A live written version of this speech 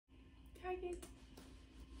Target.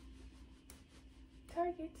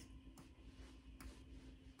 Target.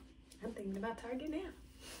 I'm thinking about Target now.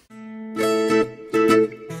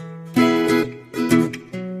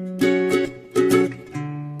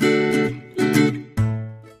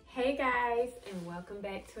 Hey guys, and welcome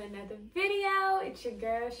back to another video. It's your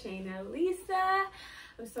girl Shayna Lisa.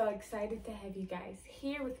 I'm so excited to have you guys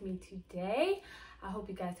here with me today. I hope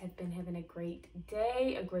you guys have been having a great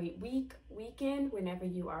day, a great weekend, whenever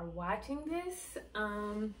you are watching this.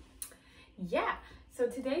 Yeah, so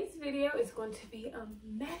today's video is going to be a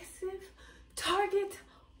massive Target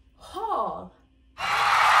haul.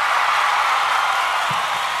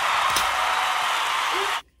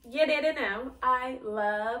 You didn't know, I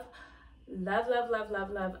love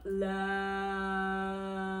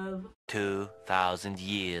 2,000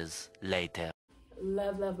 years later.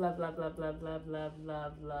 Love.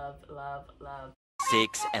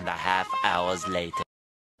 6.5 hours later.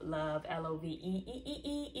 Love, L-O-V-E.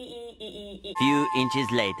 Few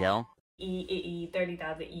inches later.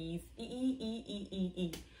 30,000 E's.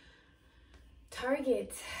 E.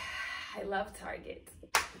 Target. I love Target.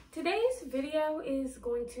 Today's video is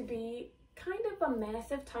going to be kind of a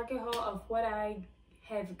massive Target haul of what I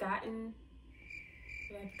have gotten.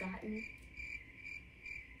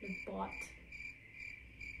 Bought.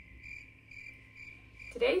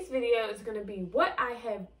 Today's video is going to be what I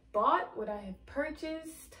have bought, what I have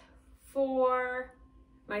purchased for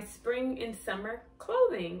my spring and summer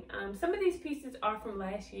clothing. Some of these pieces are from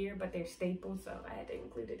last year, but they're staples, so I had to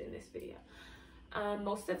include it in this video.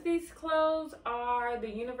 Most of these clothes are the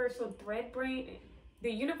Universal Thread brand,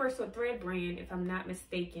 if I'm not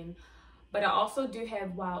mistaken. But I also do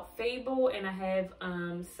have Wild Fable, and I have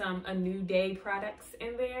some A New Day products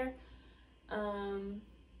in there.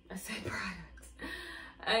 I said products.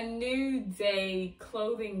 A New Day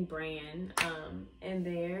clothing brand in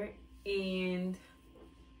there. And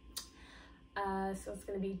so it's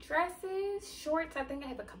gonna be dresses, shorts. I think I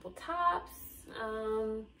have a couple tops,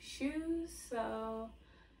 shoes. So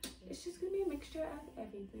it's just gonna be a mixture of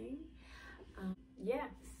everything. Yeah,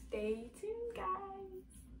 stay tuned, guys.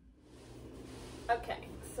 Okay,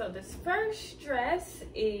 so this first dress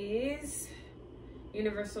is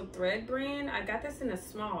Universal Thread brand. I got this in a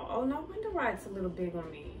small. Oh, no wonder why it's a little big on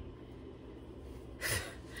me.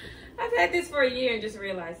 I've had this for a year and just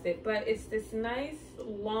realized it, but it's this nice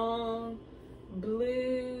long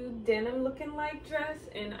blue denim looking like dress,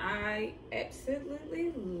 and I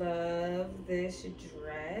absolutely love this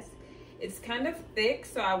dress. It's kind of thick,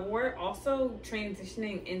 so I wore it also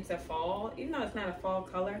transitioning into fall. Even though it's not a fall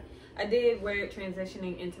color, I did wear it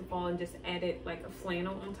transitioning into fall and just added like a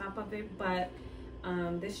flannel on top of it. But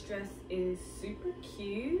this dress is super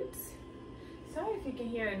cute. Sorry if you can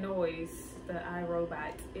hear a noise. The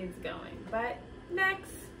iRobot is going. But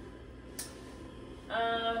next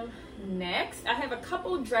I have a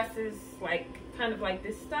couple dresses like kind of like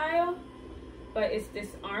this style, but it's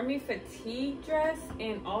this army fatigue dress,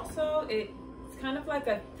 and also it's kind of like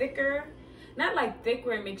a thicker, not like thick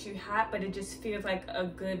where it makes you hot, but it just feels like a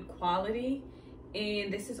good quality.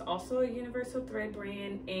 And this is also a Universal Thread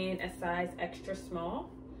brand and a size extra small.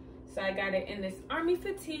 So I got it in this army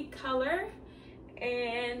fatigue color,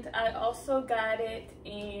 and I also got it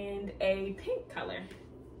in a pink color.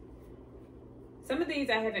 Some of these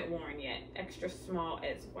I haven't worn yet, extra small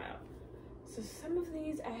as well. So some of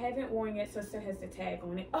these I haven't worn yet, so it still has the tag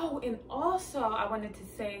on it. Oh, and also I wanted to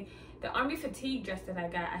say the army fatigue dress that I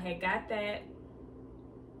had got that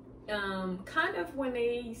kind of when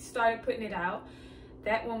they started putting it out.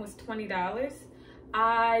 That one was $20.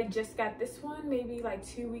 I just got this one maybe like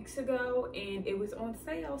 2 weeks ago, and it was on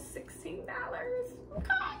sale, $16.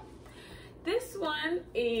 Okay. This one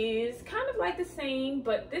is kind of like the same,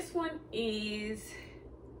 but this one is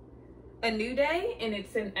A New Day, and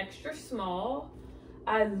it's an extra small.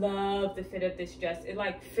 I love the fit of this dress. It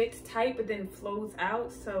like fits tight, but then flows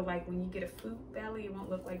out. So like when you get a fruit belly, it won't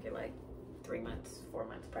look like you're like 4 months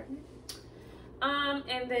pregnant.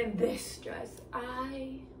 And then this dress,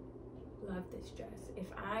 I love this dress. If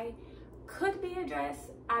I could be a dress,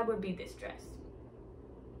 I would be this dress.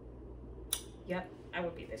 Yep, I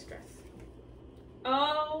would be this dress.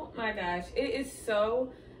 Oh my gosh, it is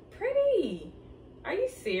so pretty. Are you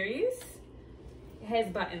serious? It has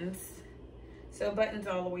buttons. So buttons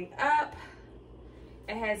all the way up.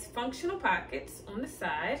 It has functional pockets on the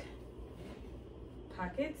side.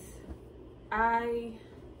 Pockets. I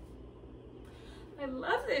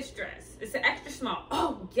love this dress. It's an extra small.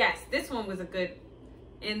 Oh yes, this one was a good,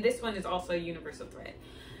 and this one is also a Universal Thread.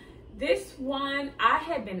 This one, I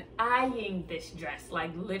had been eyeing this dress,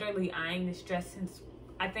 like literally eyeing this dress since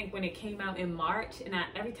I think when it came out in March, and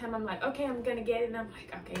every time I'm like, okay, I'm gonna get it, and I'm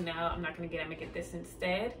like, okay, no, I'm not gonna get it, I'm gonna get this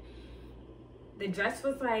instead. The dress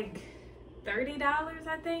was like $30,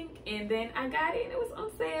 I think, and then I got it and it was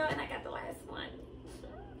on sale, and I got the last one.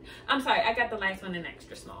 I'm sorry, I got the last one in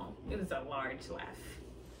extra small. It was a large laugh.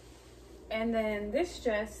 And then this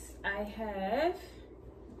dress I have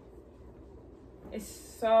is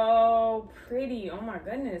so pretty. Oh my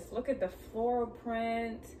goodness, look at the floral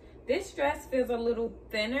print. This dress feels a little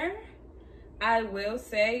thinner. I will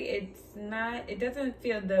say it doesn't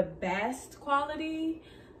feel the best quality,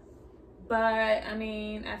 but I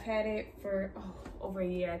mean, I've had it for over a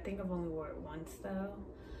year. I think I've only wore it once though,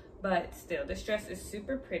 but still, this dress is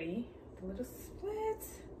super pretty. The little split.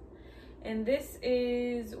 And this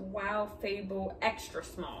is Wild Fable extra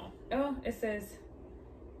small. Oh, it says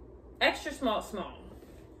extra small, small.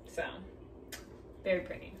 So, very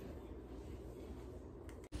pretty.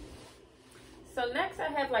 So next I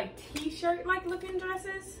have like t-shirt like looking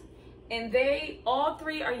dresses. And all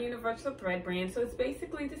three are Universal Thread brand. So it's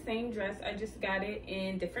basically the same dress. I just got it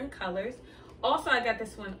in different colors. Also, I got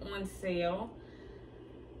this one on sale.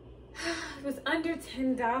 It was under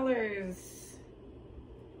 $10.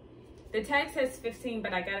 The tag says $15,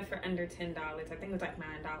 but I got it for under $10. I think it was like $9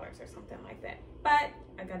 or something like that. But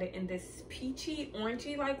I got it in this peachy,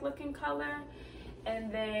 orangey like looking color. And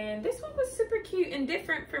then this one was super cute and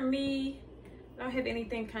different for me. I don't have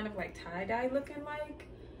anything kind of like tie-dye looking like.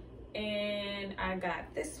 And I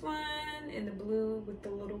got this one in the blue with the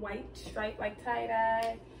little white stripe like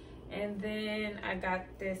tie-dye. And then I got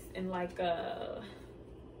this in like a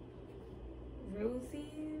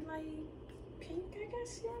rosy like pink, I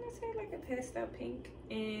guess you want to say, like a pastel pink.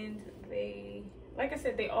 And they, like I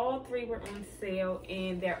said, they all three were on sale,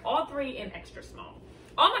 and they're all three in extra small.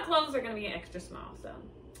 All my clothes are going to be in extra small, so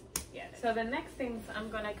yeah. So the next things I'm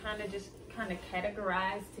going to kind of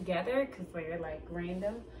categorize together because they're like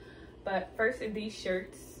random. But first, in these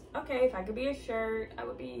shirts, okay, if I could be a shirt, I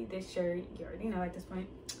would be this shirt. You already know at this point.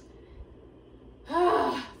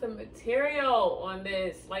 The material on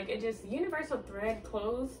this, like, it just, Universal Thread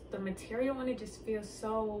clothes, the material on it just feels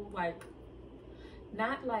so like,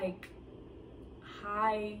 not like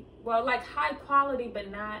high, well, like high quality,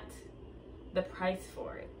 but not the price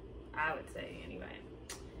for it, I would say anyway.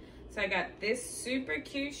 So I got this super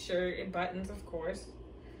cute shirt and buttons, of course.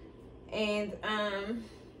 And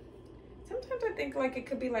sometimes I think like it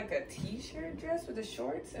could be like a t-shirt dress with the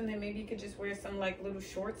shorts, and then maybe you could just wear some like little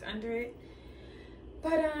shorts under it.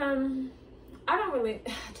 But I don't really,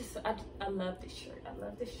 I love this shirt. I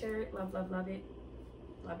love this shirt. Love, love, love it.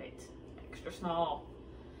 Love it. Extra small.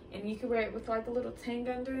 And you can wear it with like a little tang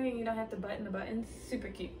under it, and you don't have to button the buttons. Super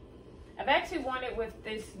cute. I've actually worn it with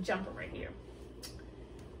this jumper right here.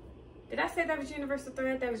 Did I say that was Universal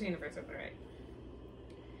Thread? That was Universal Thread.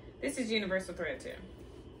 This is Universal Thread too.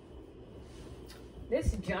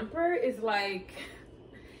 This jumper is like,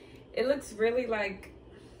 it looks really like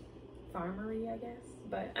farmery, I guess.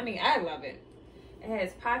 But I mean, I love it. It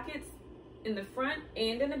has pockets in the front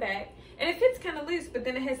and in the back. And it fits kind of loose, but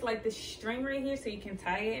then it has like this string right here so you can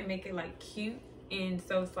tie it and make it like cute. And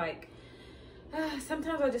so it's like,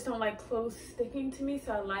 sometimes I just don't like clothes sticking to me.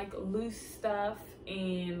 So I like loose stuff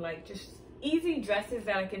and like just easy dresses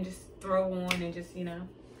that I can just throw on and just, you know,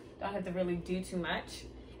 don't have to really do too much.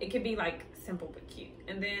 It could be like simple but cute.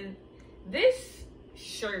 And then this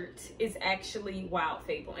shirt is actually Wild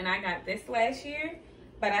Fable, and I got this last year,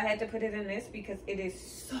 but I had to put it in this because it is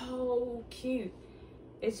so cute.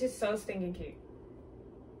 It's just so stinking cute.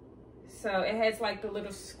 So it has like the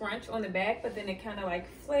little scrunch on the back, but then it kind of like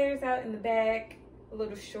flares out in the back, a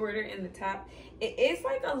little shorter in the top. It is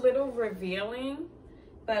like a little revealing,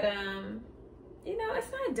 but you know,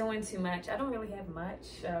 it's not doing too much. I don't really have much,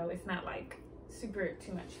 so it's not like super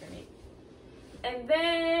too much for me. And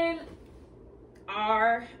then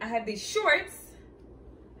I have these shorts.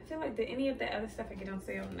 I feel like, did any of the other stuff I get on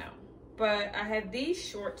sale? No. But I have these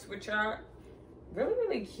shorts, which are really,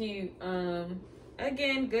 really cute.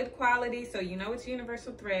 Again, good quality, so you know it's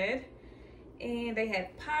Universal Thread. And they have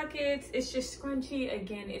pockets. It's just scrunchy.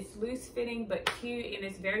 Again, it's loose fitting but cute, and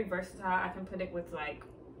it's very versatile. I can put it with like,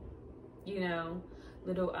 you know,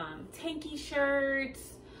 little tanky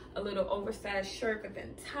shirts, a little oversized shirt, but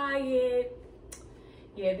then tie it.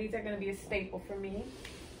 Yeah, these are gonna be a staple for me.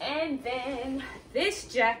 And then this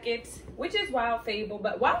jacket, which is Wild Fable,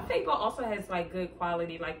 but Wild Fable also has like good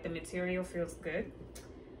quality, like the material feels good.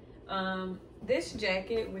 This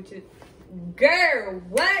jacket, which is, girl,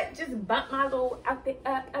 what? Just bumped my little outfit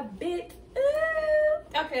up a bit.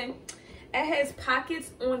 Ooh. Okay. It has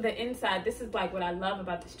pockets on the inside. This is like what I love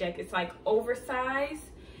about this jacket. It's like oversized,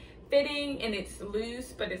 fitting and it's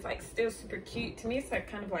loose, but it's like still super cute. To me, it's like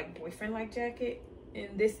kind of like boyfriend-like jacket.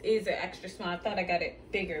 And this is an extra small. I thought I got it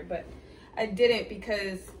bigger, but I didn't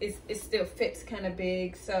because it still fits kind of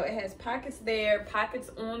big. So it has pockets there, pockets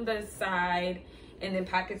on the side, and then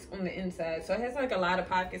pockets on the inside. So it has like a lot of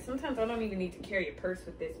pockets. Sometimes I don't even need to carry a purse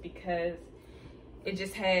with this because it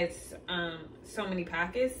just has so many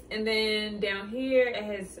pockets. And then down here it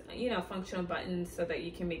has, you know, functional buttons so that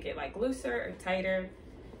you can make it like looser or tighter,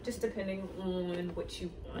 just depending on what you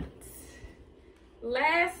want.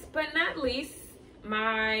 Last but not least,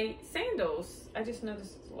 my sandals. I just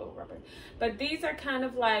noticed it's a little rubber, but these are kind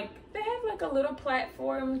of like, they have like a little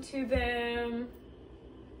platform to them.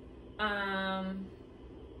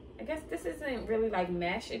 I guess this isn't really like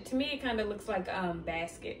mesh. To me, it kind of looks like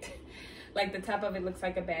basket. Like the top of it looks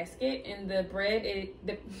like a basket, and the brand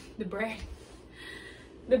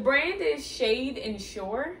is Shade and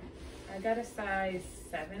Shore. I got a size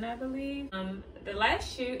 7, I believe. The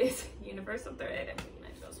last shoe is Universal Thread. I mean,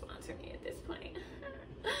 might as well sponsor me at this point.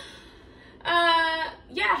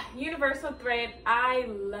 Yeah, Universal Thread. I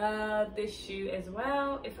love this shoe as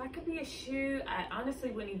well. If I could be a shoe, I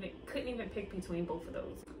honestly couldn't even pick between both of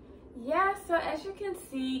those. Yeah, so as you can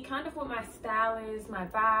see, kind of what my style is, my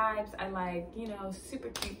vibes. I like, you know, super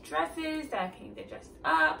cute dresses that I can either dress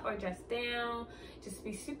up or dress down, just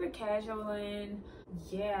be super casual in.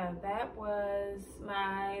 Yeah, that was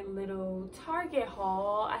my little Target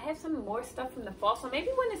haul. I have some more stuff from the fall, so maybe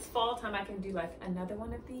when it's fall time I can do like another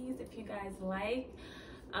one of these if you guys like.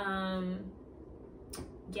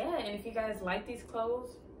 Yeah, and if you guys like these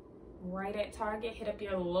clothes, right at Target, hit up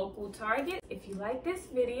your local Target. If you like this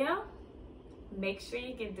video, make sure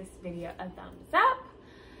you give this video a thumbs up.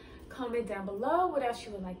 Comment down below what else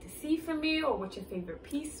you would like to see from me, or what your favorite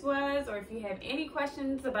piece was, or if you have any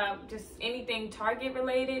questions about just anything Target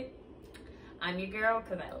related. I'm your girl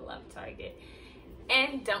because I love Target.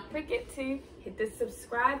 And don't forget to hit the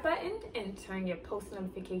subscribe button and turn your post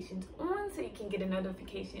notifications on so you can get a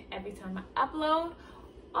notification every time I upload.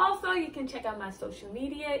 Also, you can check out my social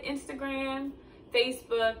media, Instagram,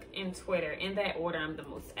 Facebook, and Twitter. In that order, I'm the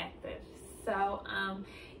most active. So,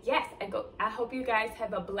 yes, I hope you guys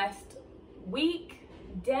have a blessed week,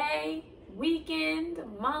 day, weekend,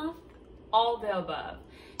 month, all the above.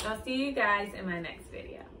 And I'll see you guys in my next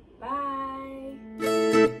video.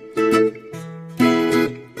 Bye.